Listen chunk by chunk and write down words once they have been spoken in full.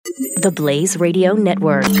The Blaze Radio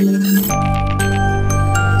Network.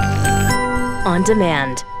 On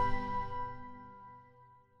demand.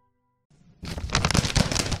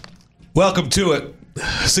 Welcome to it.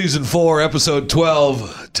 Season 4, episode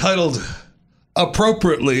 12, titled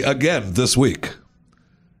appropriately again this week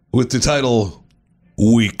with the title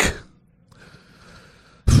Week.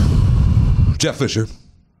 Jeff Fisher.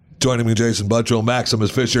 Joining me, Jason Buttrill, Maximus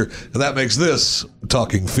Fisher, and that makes this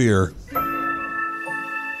Talking Fear.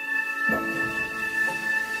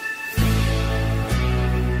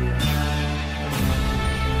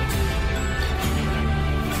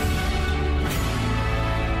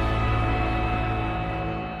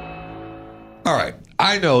 All right.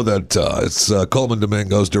 I know that it's Colman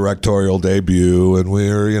Domingo's directorial debut, and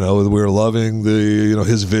we're loving the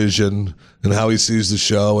his vision and how he sees the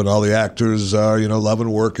show, and all the actors are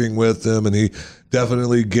loving working with him, and he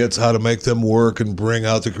definitely gets how to make them work and bring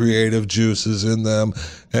out the creative juices in them,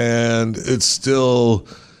 and it still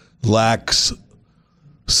lacks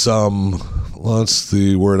some. What's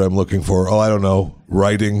the word I'm looking for? Oh, I don't know.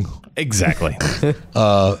 Writing. Exactly.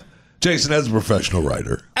 Jason, as a professional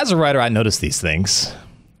writer. As a writer, I notice these things.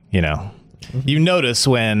 You notice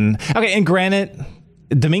when... Okay, and granted,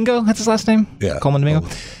 Domingo, that's his last name? Yeah. Colman Domingo?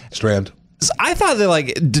 Strand. I thought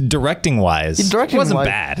that, directing-wise, it wasn't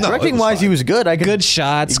bad. No, directing-wise, he was good. Good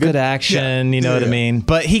shots, good action, you know what I mean?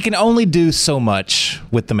 But he can only do so much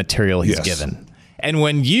with the material he's given. And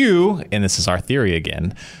when you, and this is our theory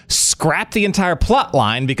again, scrap the entire plot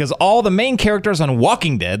line because all the main characters on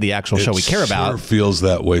Walking Dead, the actual show we care about... It feels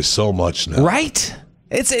that way so much now. Right?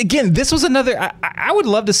 This was another... I would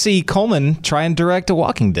love to see Colman try and direct a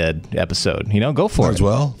Walking Dead episode. Go for it. As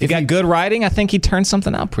well. If you got good writing, I think he turned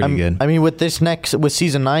something out pretty good. I mean, with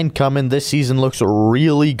season 9 coming, this season looks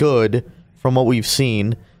really good from what we've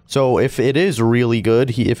seen. So if it is really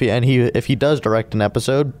good, if he does direct an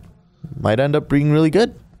episode... might end up being really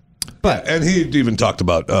good. But and he even talked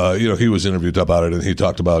about he was interviewed about it, and he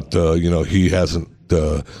talked about he hasn't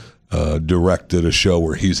directed a show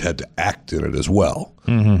where he's had to act in it as well,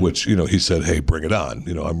 which he said, hey, bring it on,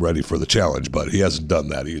 I'm ready for the challenge, but he hasn't done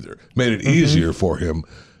that either. Made it easier for him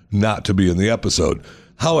not to be in the episode.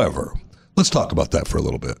 However, let's talk about that for a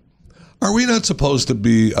little bit. Are we not supposed to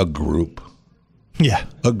be a group? Yeah.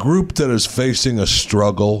 A group that is facing a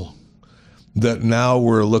struggle that now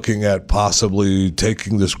we're looking at possibly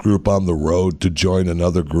taking this group on the road to join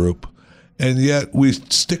another group. And yet we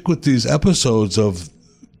stick with these episodes of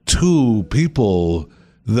two people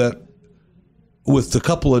that with a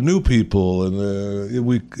couple of new people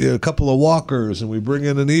and a couple of walkers, and we bring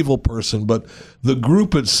in an evil person, but the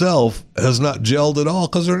group itself has not gelled at all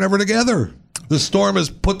because they're never together. The storm has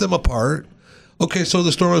put them apart. Okay, so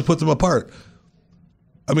the storm has put them apart.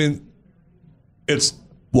 I mean, it's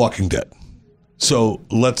Walking Dead. So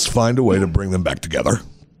let's find a way to bring them back together.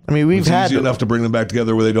 I mean, it's easy enough to bring them back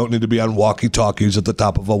together where they don't need to be on walkie-talkies at the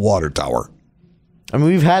top of a water tower. I mean,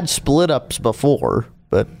 we've had split-ups before,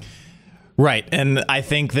 but... Right, and I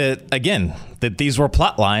think that, again, that these were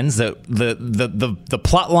plot lines, that the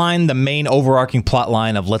plot line, the main overarching plot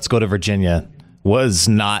line of Let's Go to Virginia was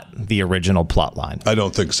not the original plot line. I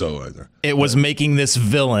don't think so either. It was making this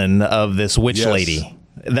villain of this witch lady.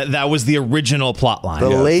 That was the original plot line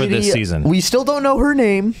for this season. We still don't know her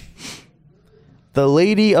name. The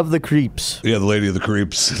Lady of the Creeps. Yeah, the Lady of the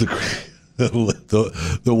Creeps.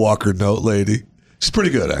 The Walker Note lady. She's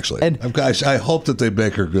pretty good, actually. And I hope that they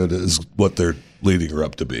make her good as what they're leading her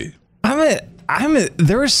up to be.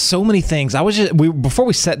 There are so many things. Before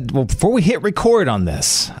we hit record on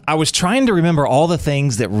this, I was trying to remember all the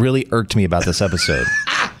things that really irked me about this episode.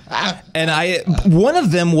 And one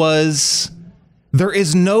of them was... There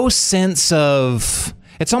is no sense of...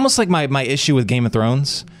 It's almost like my issue with Game of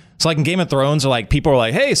Thrones. It's like in Game of Thrones, people are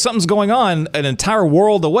like, hey, something's going on an entire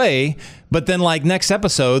world away. But then next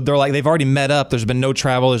episode, they're like, they've already met up. There's been no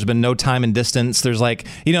travel. There's been no time and distance. There's what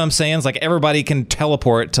I'm saying? It's like everybody can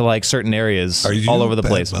teleport to certain areas all over the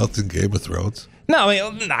place. Are you badmouthing Game of Thrones? No,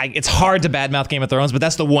 I mean, it's hard to badmouth Game of Thrones, but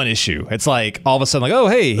that's the one issue. It's like all of a sudden oh,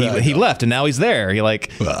 hey, he left and now he's there. You're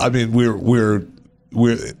like... I mean, we're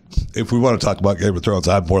if we want to talk about Game of Thrones,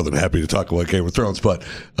 I'm more than happy to talk about Game of Thrones. But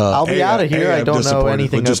I'll be out of here. I don't know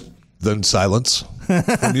anything. Then silence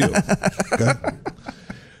from you. Okay.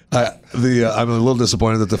 I'm a little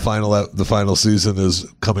disappointed that the final season is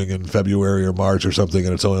coming in February or March or something,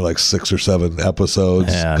 and it's only 6 or 7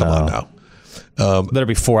 episodes. Yeah, Come on now. There'll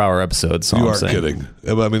be 4-hour episodes. You aren't kidding.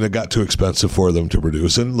 I mean, it got too expensive for them to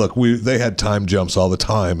produce. And look, they had time jumps all the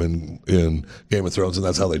time in Game of Thrones, and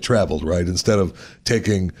that's how they traveled, right? Instead of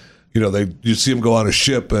taking, you see them go on a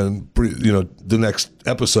ship, and the next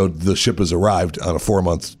episode the ship has arrived on a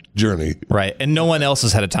 4-month journey. Right. And no one else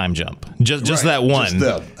has had a time jump. Just that one. Just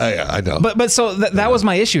them. I know. But so that was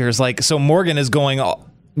my issue here. Is like, so Morgan is going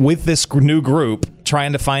with this new group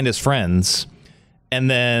trying to find his friends, and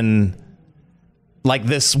then like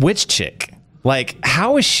this witch chick, like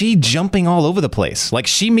how is she jumping all over the place? Like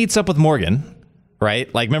she meets up with Morgan,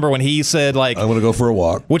 right? Like remember when he said like, I want to go for a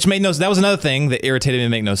walk. which made no, that was another thing that irritated me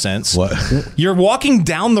and make no sense. What? You're walking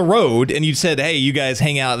down the road and you said, hey, you guys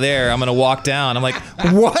hang out there. I'm going to walk down. I'm like,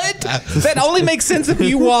 what? That only makes sense if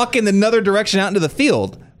you walk in another direction out into the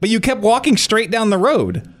field, but you kept walking straight down the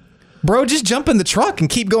road. Bro, just jump in the truck and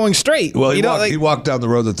keep going straight. Well, he he walked down the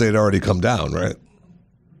road that they'd already come down, right?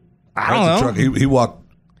 I don't know. Truck, he walked.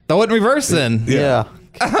 Throw it in reverse then. Yeah.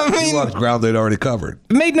 He walked ground they'd already covered.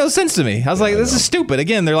 It made no sense to me. I was like, this is stupid.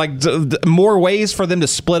 Again, they're like more ways for them to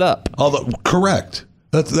split up. Although correct.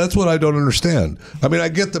 That's what I don't understand. I mean, I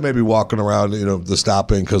get them maybe walking around, the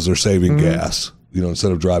stopping because they're saving gas,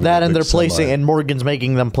 instead of driving. That a and big they're placing, semi. and Morgan's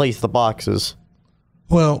making them place the boxes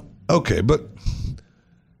Well, okay, but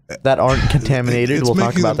that aren't contaminated. it's We'll talk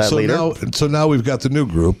making about them- that later. So now we've got the new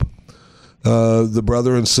group, the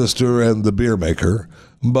brother and sister and the beer maker.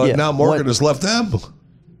 But Yeah, now Morgan what- has left them.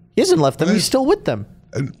 He hasn't left them. Right. He's still with them.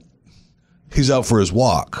 He's out for his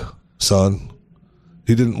walk, son.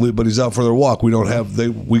 He didn't leave, but he's out for their walk. We don't have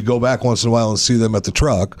we go back once in a while and see them at the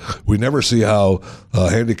truck. We never see how a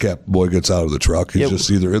handicapped boy gets out of the truck. He's just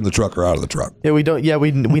either in the truck or out of the truck. Yeah, we don't. Yeah,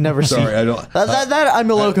 we never see. Sorry, I don't. That I'm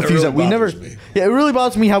a little that confused. really We never. bothers me. Yeah, it really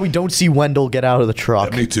bothers me how we don't see Wendell get out of the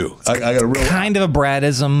truck. Me too. I got a real. Kind of a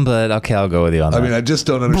Bradism, but okay, I'll go with you on that. I mean, I just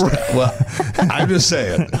don't understand. Well, I'm just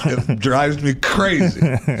saying, it drives me crazy.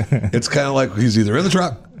 It's kind of like he's either in the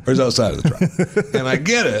truck or he's outside of the truck, and I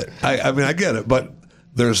get it. I mean, I get it, but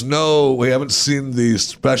we haven't seen the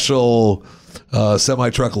special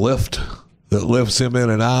semi-truck lift that lifts him in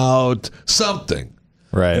and out. Something,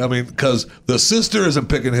 right. I mean, because the sister isn't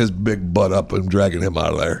picking his big butt up and dragging him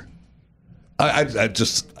out of there. I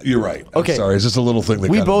just, you're right. I'm Okay. sorry. It's just a little thing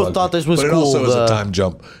that We kinda both bugs thought me. this was but it cool, also is the- a time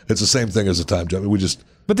jump. It's the same thing as a time jump.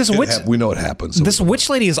 But this witch, We know it happens. So this witch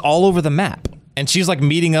lady is all over the map. And she's like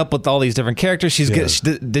meeting up with all these different characters.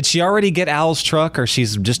 Did she already get Al's truck, or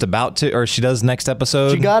she's just about to, or she does next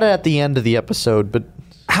episode? She got it at the end of the episode, but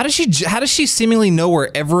How does she seemingly know where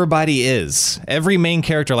everybody is? Every main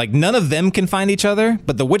character, like none of them can find each other,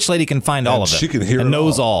 but the witch lady can find all of them. She can hear and it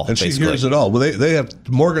knows all. and basically. she hears it all. Well,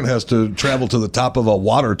 Morgan has to travel to the top of a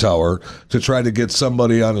water tower to try to get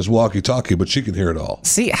somebody on his walkie-talkie, but she can hear it all.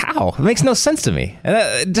 See how? It makes no sense to me. And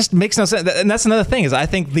it just makes no sense. And that's another thing is I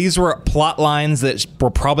think these were plot lines that were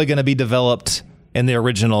probably going to be developed in the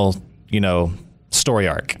original, story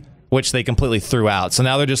arc, which they completely threw out. So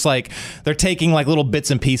now they're taking like little bits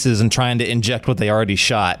and pieces and trying to inject what they already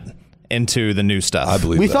shot into the new stuff. I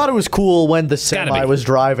believe we that. thought it was cool when the gotta semi be. was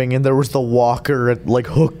driving and there was the walker like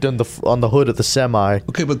hooked on the hood of the semi.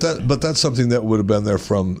 Okay, but that's something that would have been there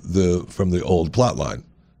from the old plot line.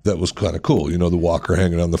 That was kind of cool. The walker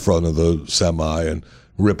hanging on the front of the semi and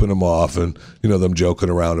ripping them off, and them joking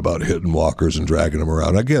around about hitting walkers and dragging them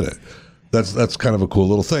around. I get it. That's kind of a cool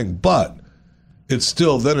little thing, but it's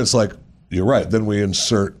still, then it's like, you're right. Then we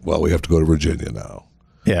insert, well, we have to go to Virginia now.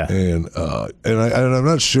 Yeah. And I'm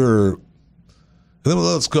not sure. Then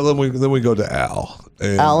let's go. Then we go to Al.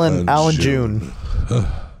 Al and June.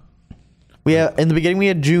 In the beginning we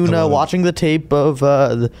had June watching the tape of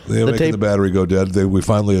They're the making tape. the battery go dead. We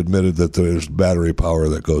finally admitted that there's battery power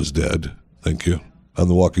that goes dead. Thank you. On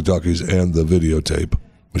the walkie-talkies and the videotape.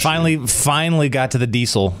 Finally got to the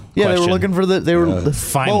diesel. Yeah, question. they were looking for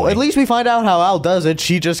Finally. Well, at least we find out how Al does it.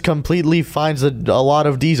 She just completely finds a lot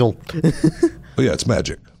of diesel. Oh, yeah, it's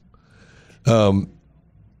magic. I'm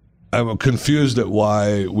confused at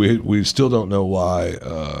why we still don't know why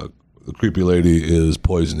the creepy lady is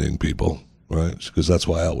poisoning people, right? Because that's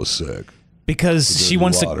why Al was sick. Because she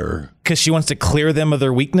wants to clear them of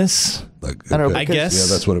their weakness. Like, I don't know, I guess.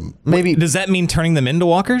 Yeah, that's what. Maybe Does that mean turning them into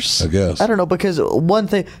walkers? I guess. I don't know, because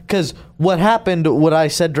what happened, what I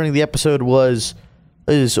said during the episode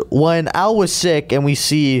is when Al was sick and we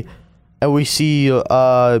see witch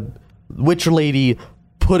lady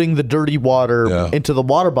putting the dirty water into the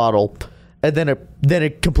water bottle, and then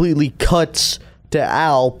it completely cuts to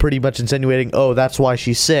Al pretty much insinuating, oh, that's why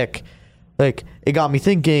she's sick. Like, it got me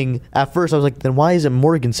thinking. At first I was like, then why isn't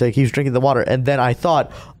Morgan sick? He was drinking the water. And then I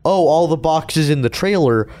thought, oh, all the boxes in the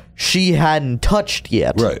trailer she hadn't touched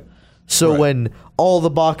yet. Right. So when all the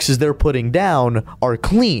boxes they're putting down are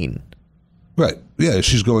clean. Right. Yeah,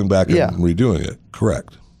 she's going back and redoing it.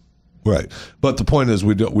 Correct. Right. But the point is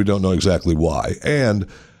we don't know exactly why. And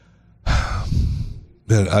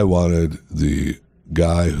man, I wanted the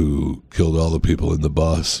guy who killed all the people in the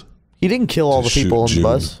bus He didn't kill all the people in the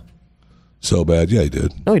bus. so bad? Yeah, he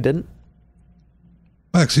did. No, he didn't.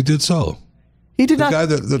 Max, he did so. He did The not. guy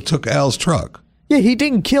that took Al's truck. Yeah, he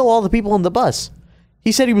didn't kill all the people in the bus.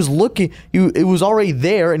 He said he was looking. It was already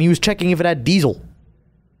there, and he was checking if it had diesel.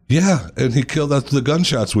 Yeah, and he killed. That's the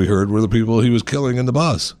gunshots we heard were the people he was killing in the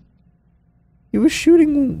bus. He was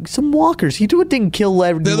shooting some walkers. He didn't kill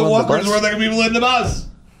everyone. They're the in walkers the were bus. the people in the bus.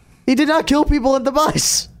 He did not kill people in the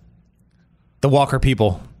bus. The Walker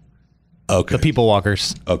people. Okay. The people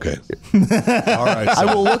walkers. Okay. All right.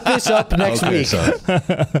 I will look this up next week. Son.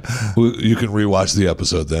 Well, you can rewatch the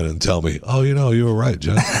episode then and tell me, oh, you were right,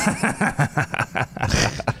 Jen.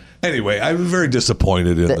 Anyway, I'm very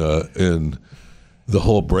disappointed in the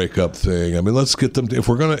whole breakup thing. I mean, let's get them. If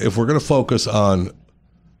we're gonna focus on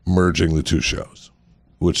merging the two shows,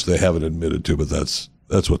 which they haven't admitted to, but that's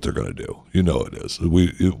what they're gonna do. You know it is.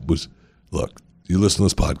 Look. You listen to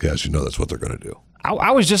this podcast, you know that's what they're gonna do.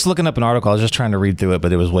 I was just looking up an article. I was just trying to read through it,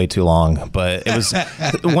 but it was way too long. But it was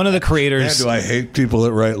one of the creators. Man, do I hate people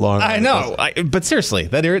that write long articles. I know. But seriously,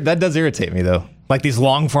 that does irritate me, though. Like these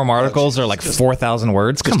long form articles are like 4,000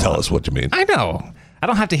 words. Come Just tell on. us what you mean. I know. I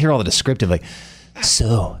don't have to hear all the descriptive. Like,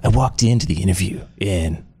 so I walked into the interview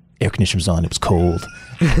and air conditioner was on. It was cold.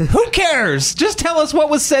 Who cares? Just tell us what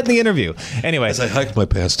was said in the interview. Anyway. As I hiked my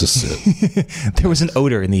pants to sit. There was an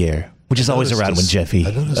odor in the air, which is always around when Jeffy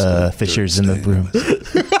Fisher's in the room.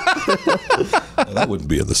 Well, that wouldn't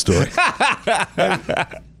be in the story.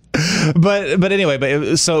 But anyway,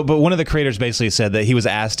 but one of the creators basically said that he was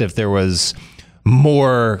asked if there was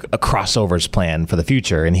more crossovers planned for the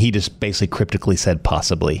future, and he just basically cryptically said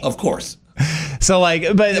possibly. Of course. So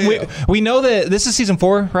we know that this is season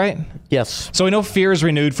 4, right? Yes. So we know Fear is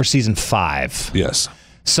renewed for season 5. Yes.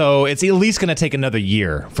 So it's at least going to take another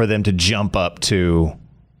year for them to jump up to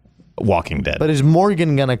Walking Dead. But is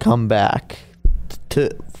Morgan gonna come back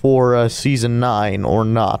for season 9 or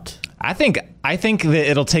not? I think that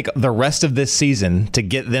it'll take the rest of this season to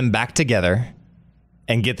get them back together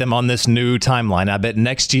and get them on this new timeline. I bet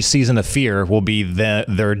next season of Fear will be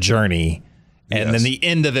their journey. And then the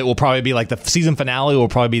end of it will probably be like the season finale will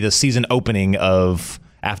probably be the season opening of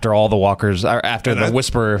after all the walkers, or after the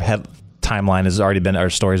Whisperer timeline has already been, our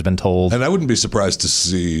story's been told. And I wouldn't be surprised to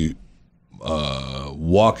see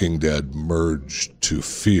Walking Dead merge to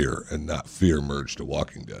Fear and not Fear merge to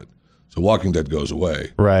Walking Dead. So Walking Dead goes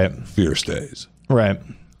away. Right. Fear stays. Right.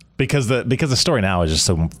 Because the story now is just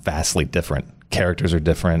so vastly different. Characters are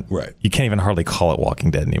different. Right. You can't even hardly call it Walking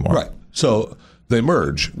Dead anymore. Right. So they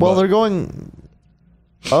merge. Well, they're going...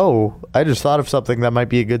 Oh, I just thought of something that might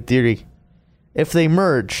be a good theory. If they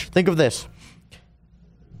merge, think of this.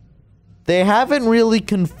 They haven't really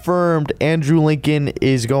confirmed Andrew Lincoln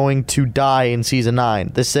is going to die in season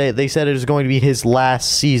 9. They said it is going to be his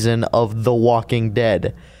last season of The Walking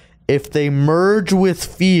Dead. If they merge with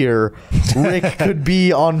Fear, Rick could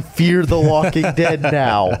be on Fear the Walking Dead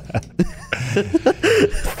now.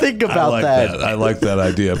 Think about that. I like that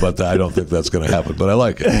idea, but I don't think that's going to happen. But I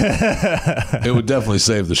like it. It would definitely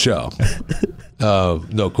save the show,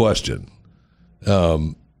 no question.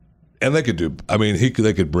 And they could do. I mean,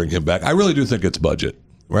 they could bring him back. I really do think it's budget,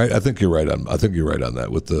 right? I think you're right on that.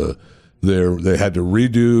 With they had to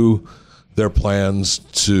redo their plans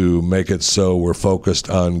to make it so we're focused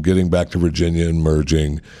on getting back to Virginia and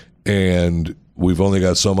merging, and we've only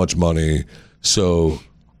got so much money, so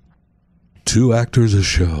 2 actors a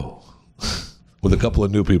show with a couple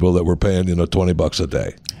of new people that we're paying $20 a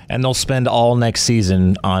day. And they'll spend all next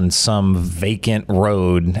season on some vacant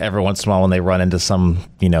road every once in a while when they run into some,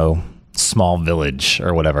 small village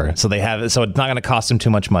or whatever. So it's not going to cost them too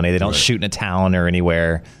much money. They don't shoot in a town or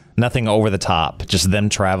anywhere. Nothing over the top. Just them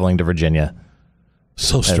traveling to Virginia.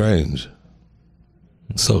 So strange.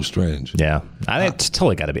 So strange. Yeah. It's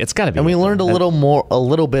totally got to be. It's got to be. And we learned a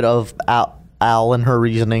little bit of Al and her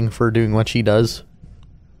reasoning for doing what she does.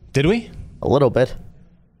 Did we? A little bit.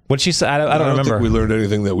 What'd she say? I don't remember. Think we learned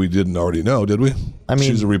anything that we didn't already know, did we? I mean,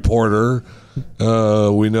 she's a reporter.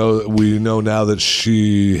 We know now that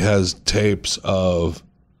she has tapes of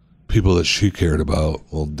people that she cared about.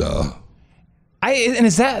 Well, duh.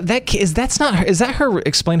 Is that her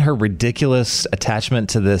explain her ridiculous attachment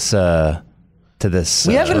to this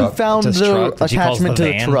we haven't found the truck that she calls attachment to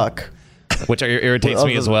the van, truck, which irritates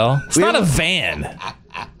me as well. It's not a van.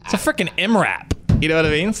 It's a freaking MRAP. You know what I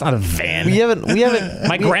mean? It's not a van. We haven't.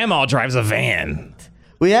 My grandma drives a van.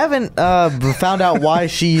 We haven't found out why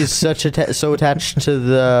she is so attached to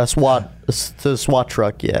the SWAT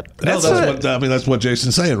truck yet. That's what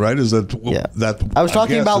Jason's saying, right? Is that that? I was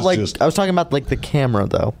talking about the camera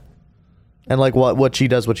though, and like what she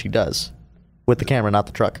does, with the camera, not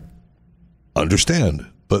the truck. Understand.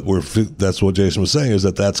 But that's what Jason was saying, is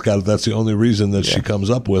that's the only reason that she comes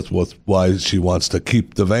up with why she wants to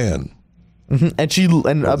keep the van. Mm-hmm. And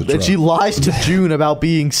she lies to June about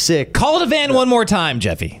being sick. Call it a van one more time,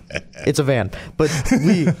 Jeffy. It's a van. But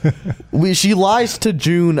she lies to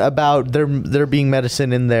June about there being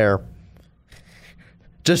medicine in there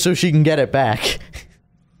just so she can get it back.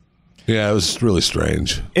 Yeah, it was really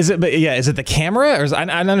strange. Is it the camera? Or I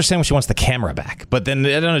understand when she wants the camera back, but then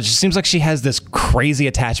I don't know. It just seems like she has this crazy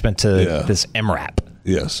attachment to this MRAP.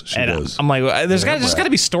 Yes, she does. I'm like, there's got to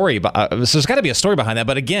be story. There's got to be a story behind that.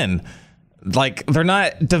 But again, like they're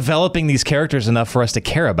not developing these characters enough for us to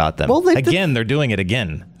care about them. Well, they're doing it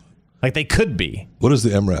again. Like they could be. What is the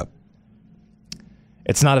MRAP?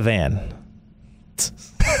 It's not a van.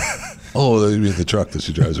 Oh, you mean the truck that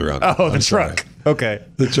she drives around? Oh, the truck. Sorry. Okay.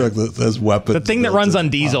 The truck that has weapons. The thing that runs on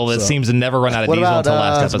diesel that seems to never run out of diesel until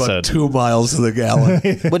last episode. About 2 miles to the gallon.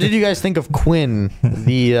 What did you guys think of Quinn,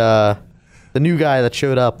 the new guy that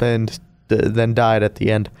showed up and then died at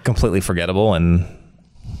the end? Completely forgettable, and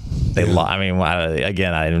I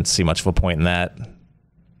didn't see much of a point in that.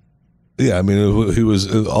 Yeah, I mean, he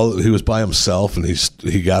was by himself, and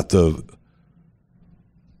he got the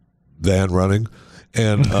van running,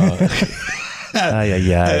 and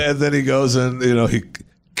and then he goes and he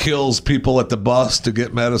kills people at the bus to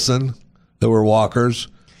get medicine that were walkers.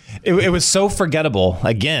 It was so forgettable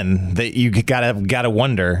again that you gotta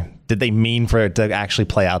wonder, did they mean for it to actually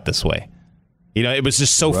play out this way? It was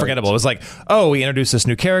just so forgettable. It was like, oh, we introduced this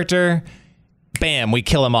new character, bam, we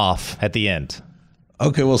kill him off at the end.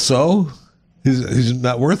 Okay, well, so he's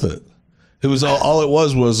not worth it. It was all it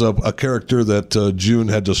was a character that June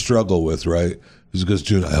had to struggle with, right? It was because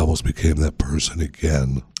June, I almost became that person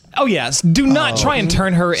again. Oh yes, do not try and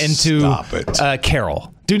turn her into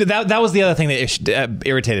Carol. Dude, that was the other thing that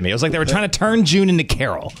irritated me. It was like they were trying to turn June into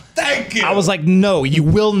Carol. Thank you. I was like, no, you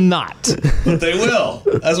will not. But they will.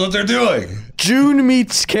 That's what they're doing. June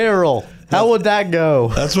meets Carol. How would that go?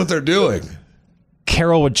 That's what they're doing.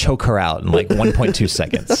 Carol would choke her out in like 1.2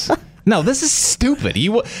 seconds. No, this is stupid.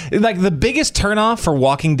 The biggest turnoff for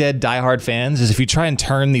Walking Dead diehard fans is if you try and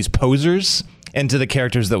turn these posers into the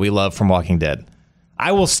characters that we love from Walking Dead.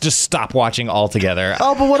 I will just stop watching altogether.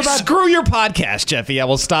 Oh, but what about... Screw your podcast, Jeffy. I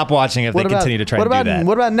will stop watching if they continue to try and do that.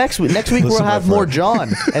 What about next week? Next week we'll have more John.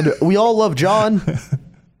 And we all love John.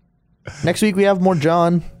 Next week we have more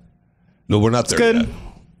John. No, we're not there yet.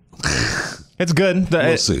 It's good.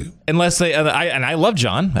 We'll see. Unless they... I love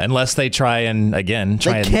John. Unless they try and, again...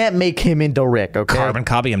 They can't make him into Rick, okay? Carbon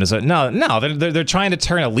copy him. No. They're trying to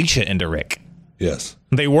turn Alicia into Rick. Yes.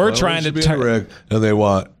 They were trying to turn Rick, and they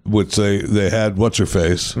had what's her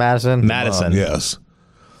face? Madison. Yes.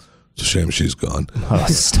 It's a shame she's gone. Oh,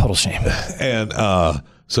 it's a total shame. And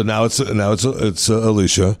so now it's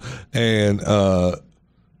Alicia, and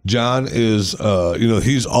John is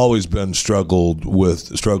he's always been struggling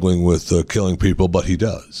with killing people, but he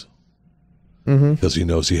does because he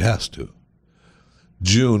knows he has to.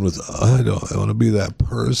 June with I want to be that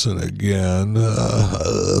person again.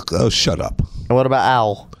 Shut up. And what about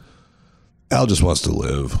Al? Al just wants to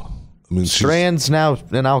live. I mean, Strand's now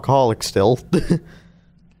an alcoholic still.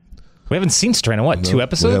 We haven't seen Strand in what, 2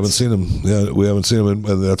 episodes? We haven't seen him. Yeah, we haven't seen him,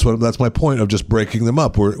 and that's my point of just breaking them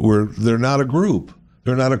up. They're not a group.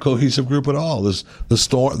 They're not a cohesive group at all.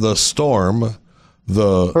 The storm,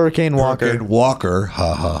 the Hurricane Walker,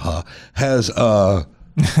 has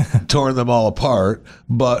torn them all apart.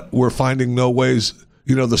 But we're finding no ways.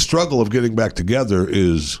 The struggle of getting back together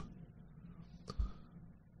is,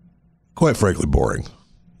 quite frankly, boring.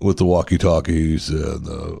 With the walkie-talkies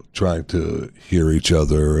and trying to hear each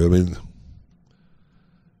other. I mean,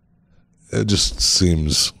 it just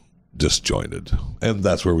seems disjointed. And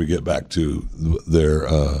that's where we get back to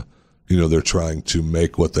they're trying to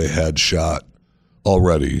make what they had shot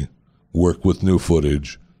already work with new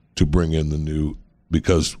footage to bring in the new,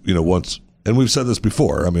 because, once, and we've said this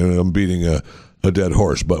before, I mean, I'm beating a dead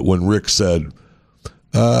horse, but when Rick said,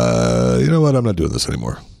 you know what, I'm not doing this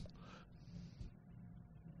anymore.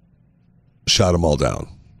 Shot them all down.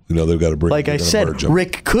 They've got to bring. Like I said,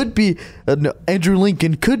 Rick could be Andrew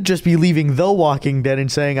Lincoln could just be leaving The Walking Dead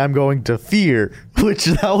and saying, "I'm going to Fear," which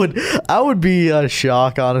I would be a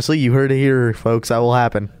shock. Honestly, you heard it here, folks. That will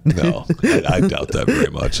happen. No, I doubt that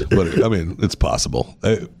very much. But I mean, it's possible.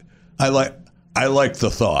 I like the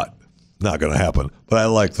thought. Not going to happen, but I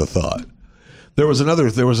like the thought. There was another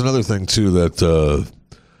thing too that.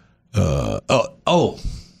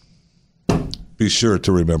 Be sure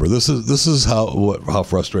to remember this is how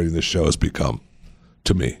frustrating this show has become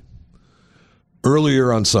to me.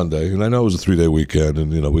 earlier on Sunday, and I know it was a 3-day weekend,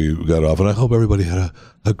 and we got off, and I hope everybody had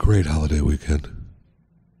a great holiday weekend.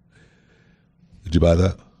 Did you buy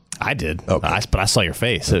that? I did. Okay. But I saw your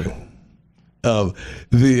face. Okay.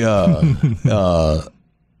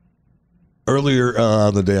 Earlier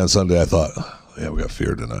on the day on Sunday, I thought, we got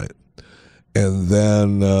Fear tonight. And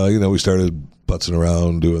then, we started putzing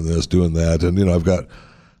around, doing this, doing that. And, I've got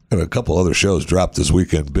a couple other shows dropped this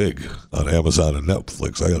weekend big on Amazon and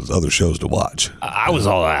Netflix. I got other shows to watch. I was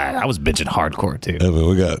binging hardcore, too. I mean,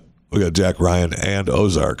 we got Jack Ryan and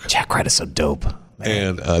Ozark. Jack Ryan is so dope.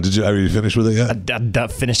 Man. And are you finished with it yet? I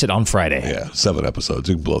finished it on Friday. Yeah, 7 episodes.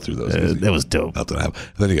 You can blow through those. It was dope. Nothing happened.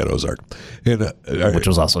 And then you got Ozark, and which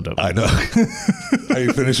was also dope. I know. Are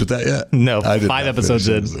you finished with that yet? No, I did 5 episodes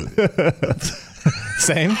in.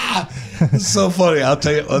 Same. It's so funny. I'll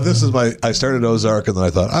tell you. This is I started Ozark, and then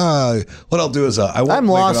I thought, what I'll do is I won't I'm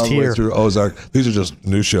make lost it all the here. way through Ozark. These are just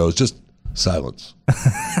new shows. Just silence.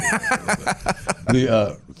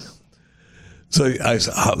 So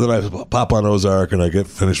then I pop on Ozark and I get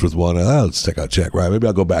finished with one. Let's check out Jack Ryan. Maybe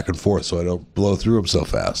I'll go back and forth so I don't blow through him so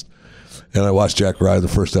fast. And I watched Jack Ryan the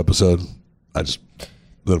first episode.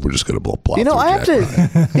 Then we're just going to plop through I have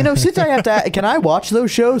Jack Ryan. to, since I have to, can I watch those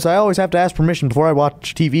shows? I always have to ask permission before I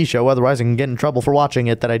watch a TV show. Otherwise I can get in trouble for watching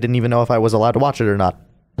it that I didn't even know if I was allowed to watch it or not.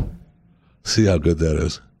 See how good that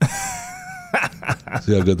is.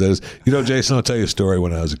 See how good that is. Jason, I'll tell you a story.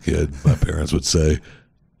 When I was a kid, my parents would say,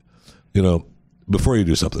 before you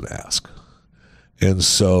do something, ask. And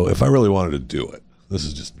so if I really wanted to do it, this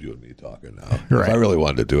is just you and me talking now. Right. If I really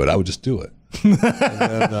wanted to do it, I would just do it. And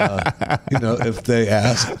then, if they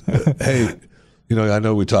ask, hey, I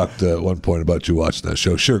know we talked at one point about you watching that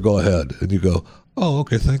show. Sure, go ahead. And you go, oh,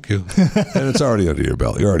 okay, thank you. And it's already under your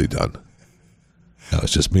belt. You're already done. No,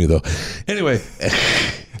 it's just me, though. Anyway.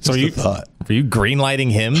 So are you greenlighting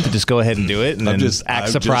him to just go ahead and do it and then act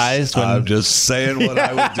surprised? I'm just saying what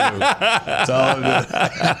I would do. That's all I'm doing.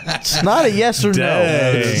 It's not a yes or no.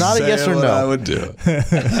 Dang. It's not a yes or What I no. would do.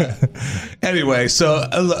 Anyway, so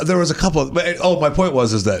there was a couple. My point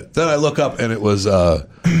was that then I look up and it was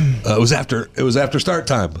after start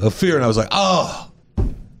time of Fear, and I was like, oh.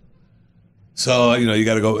 So you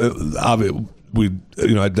got to go. We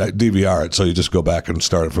I DVR it, so you just go back and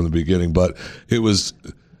start it from the beginning. But it was.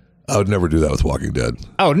 I would never do that with Walking Dead.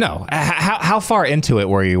 Oh, no. How far into it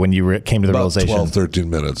were you when you came to the About realization? 12, 13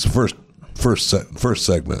 minutes. First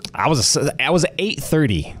segment. I was at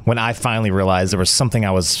 8:30 when I finally realized there was something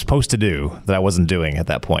I was supposed to do that I wasn't doing at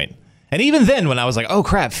that point. And even then, when I was like, oh,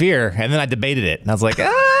 crap, Fear, and then I debated it. And I was like,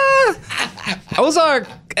 Ozark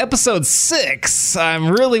episode 6. I'm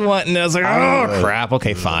really wanting. I was like, oh, crap.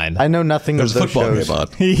 Okay, fine. I know nothing There's of a those football shows.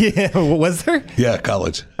 game on. Yeah, was there? Yeah,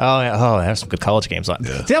 college. Oh, yeah. Oh, there's some good college games on.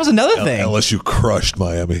 Yeah. See, that was another thing. LSU crushed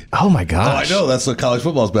Miami. Oh my gosh. Oh, I know. That's the college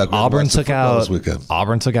football's back. Auburn took out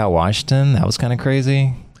Washington. That was kind of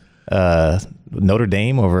crazy. Notre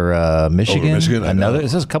Dame over Michigan. I know.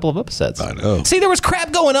 This is a couple of upsets. I know. See, there was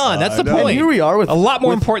crap going on. That's the know. point. And here we are with a lot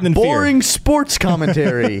more important than boring Fear. sports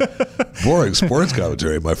commentary. Boring sports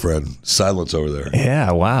commentary, my friend. Silence over there.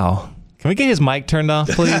 Yeah, wow. Can we get his mic turned off,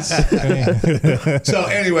 please? So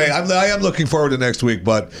anyway, I am looking forward to next week,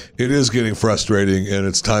 but it is getting frustrating, and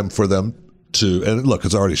it's time for them to. And look,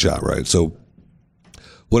 it's already shot, right? So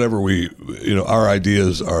whatever our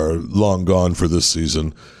ideas are long gone for this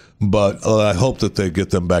season. But I hope that they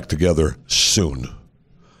get them back together soon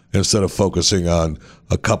instead of focusing on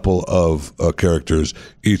a couple of characters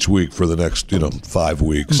each week for the next 5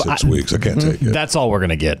 weeks, 6 weeks. I can't take it. That's all we're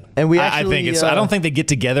gonna get. And we I actually, think I don't think they get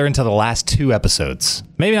together until the last 2 episodes.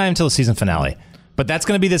 Maybe not until the season finale. But that's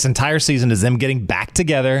gonna be this entire season is them getting back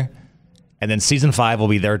together, and then season 5 will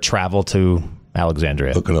be their travel to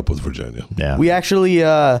Alexandria. Hooking up with Virginia. Yeah. We actually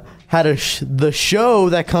had the show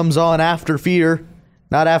that comes on after Fear,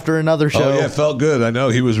 not after another show. Oh yeah, it felt good. I know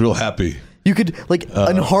he was real happy. You could,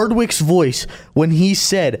 in Hardwick's voice, when he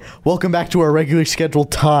said, welcome back to our regularly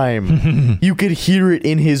scheduled time, you could hear it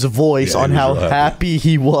in his voice on he was how real happy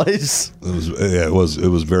he was. It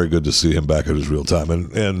was very good to see him back at his real time.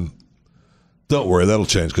 And don't worry, that'll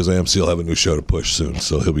change because AMC will have a new show to push soon,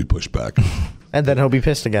 so he'll be pushed back. And then he'll be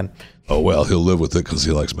pissed again. Oh, well, he'll live with it because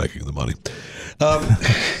he likes making the money.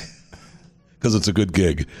 Because it's a good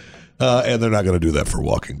gig. And they're not going to do that for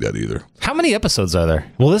Walking Dead either. How many episodes are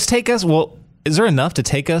there? Will this take us? Well, is there enough to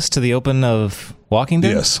take us to the open of Walking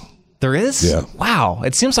Dead? Yes. There is? Yeah. Wow.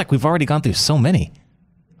 It seems like we've already gone through so many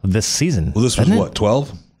this season. Well, this was hasn't it? what,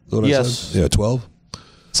 12? Yes. Yeah, 12.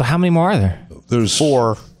 So how many more are there? There's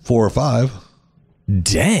 4 or 5.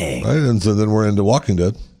 Dang. Right? And so then we're into Walking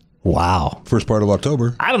Dead. Wow. First part of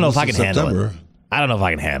October. I don't know if I This can is handle September. it. I don't know if I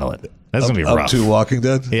can handle it. That's going to be Up rough. to Walking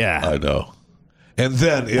Dead? Yeah. I know. And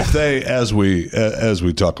then if they, as we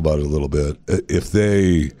talk about it a little bit, if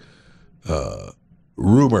they,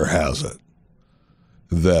 rumor has it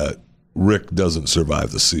that Rick doesn't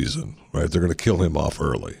survive the season, right? They're going to kill him off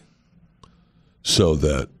early so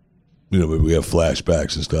that, maybe we have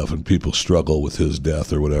flashbacks and stuff and people struggle with his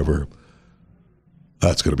death or whatever.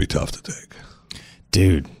 That's going to be tough to take.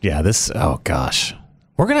 Dude, yeah, oh gosh.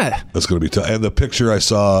 That's going to be tough. And the picture I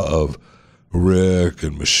saw of Rick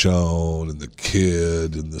and Michonne and the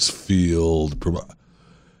kid in this field,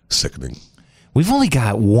 sickening. We've only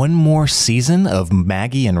got one more season of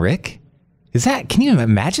Maggie and Rick. Can you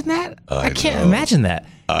imagine that? I can't imagine that.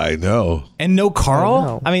 I know. And no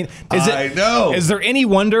Carl? I mean, is there any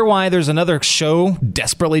wonder why there's another show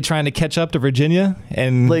desperately trying to catch up to Virginia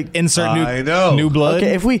and insert new blood?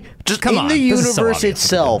 Okay, if we just Come in on, the this is so universe obvious.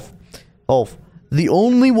 itself,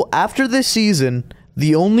 after this season,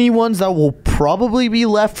 the only ones that will probably be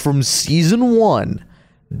left from season 1,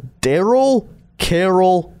 Daryl,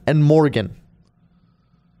 Carol, and Morgan.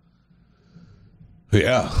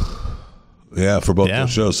 Yeah, for both those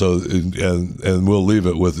shows. So, and we'll leave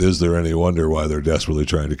it with, is there any wonder why they're desperately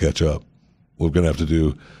trying to catch up? We're going to have to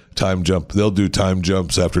do time jump. They'll do time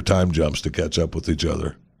jumps after time jumps to catch up with each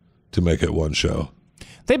other to make it one show.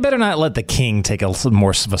 They better not let the King take a little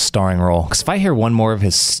more of a starring role. Because if I hear one more of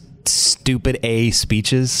his stupid A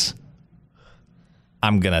speeches,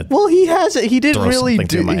 I'm gonna. Well, he has it. He didn't really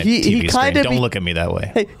do. He kind of. Don't look at me that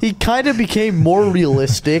way. He kind of became more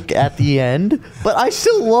realistic at the end, but I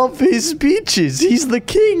still love his speeches. He's the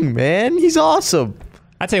king, man. He's awesome.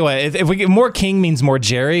 I tell you what, if we get more King means more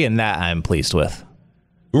Jerry, and that I'm pleased with.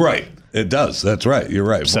 Right. It does. That's right. You're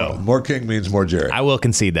right. So more King means more Jerry. I will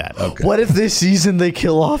concede that. Okay. What if this season they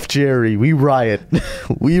kill off Jerry? We riot.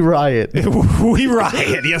 We riot. We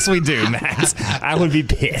riot. Yes, we do, Max. I would be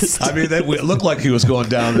pissed. I mean, it looked like he was going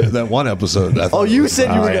down that one episode. Oh, you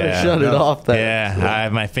said you were going to shut it off. Then. Yeah, I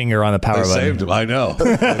have my finger on the power button. They saved him. I know. They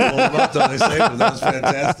saved him. That was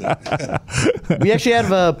fantastic. We actually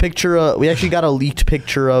have a picture. We actually got a leaked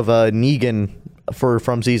picture of Negan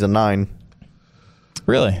from season 9.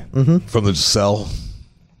 Really? Mm-hmm. From the cell?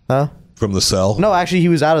 Huh? From the cell? No, actually, he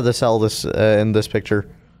was out of the cell in this picture.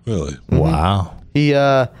 Really? Mm-hmm. Wow. He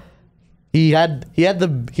had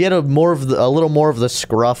a little more of the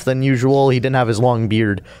scruff than usual. He didn't have his long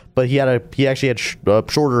beard, but he actually had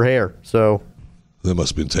shorter hair. So they must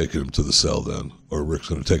have been taking him to the cell then, or Rick's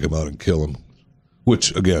going to take him out and kill him.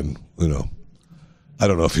 Which again, I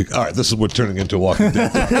don't know if he. All right, this is what's turning into Walking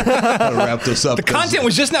Dead. Gotta wrap this up. The content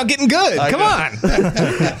was just now getting good. Come on.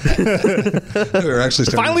 We're actually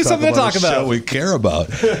finally something to talk about. Show we care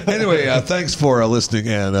about. Anyway, thanks for listening,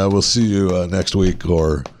 and we'll see you next week,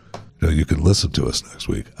 or you can listen to us next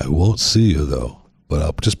week. I won't see you though, but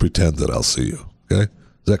I'll just pretend that I'll see you. Okay?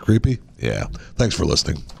 Is that creepy? Yeah. Thanks for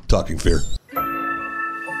listening. Talking Fear.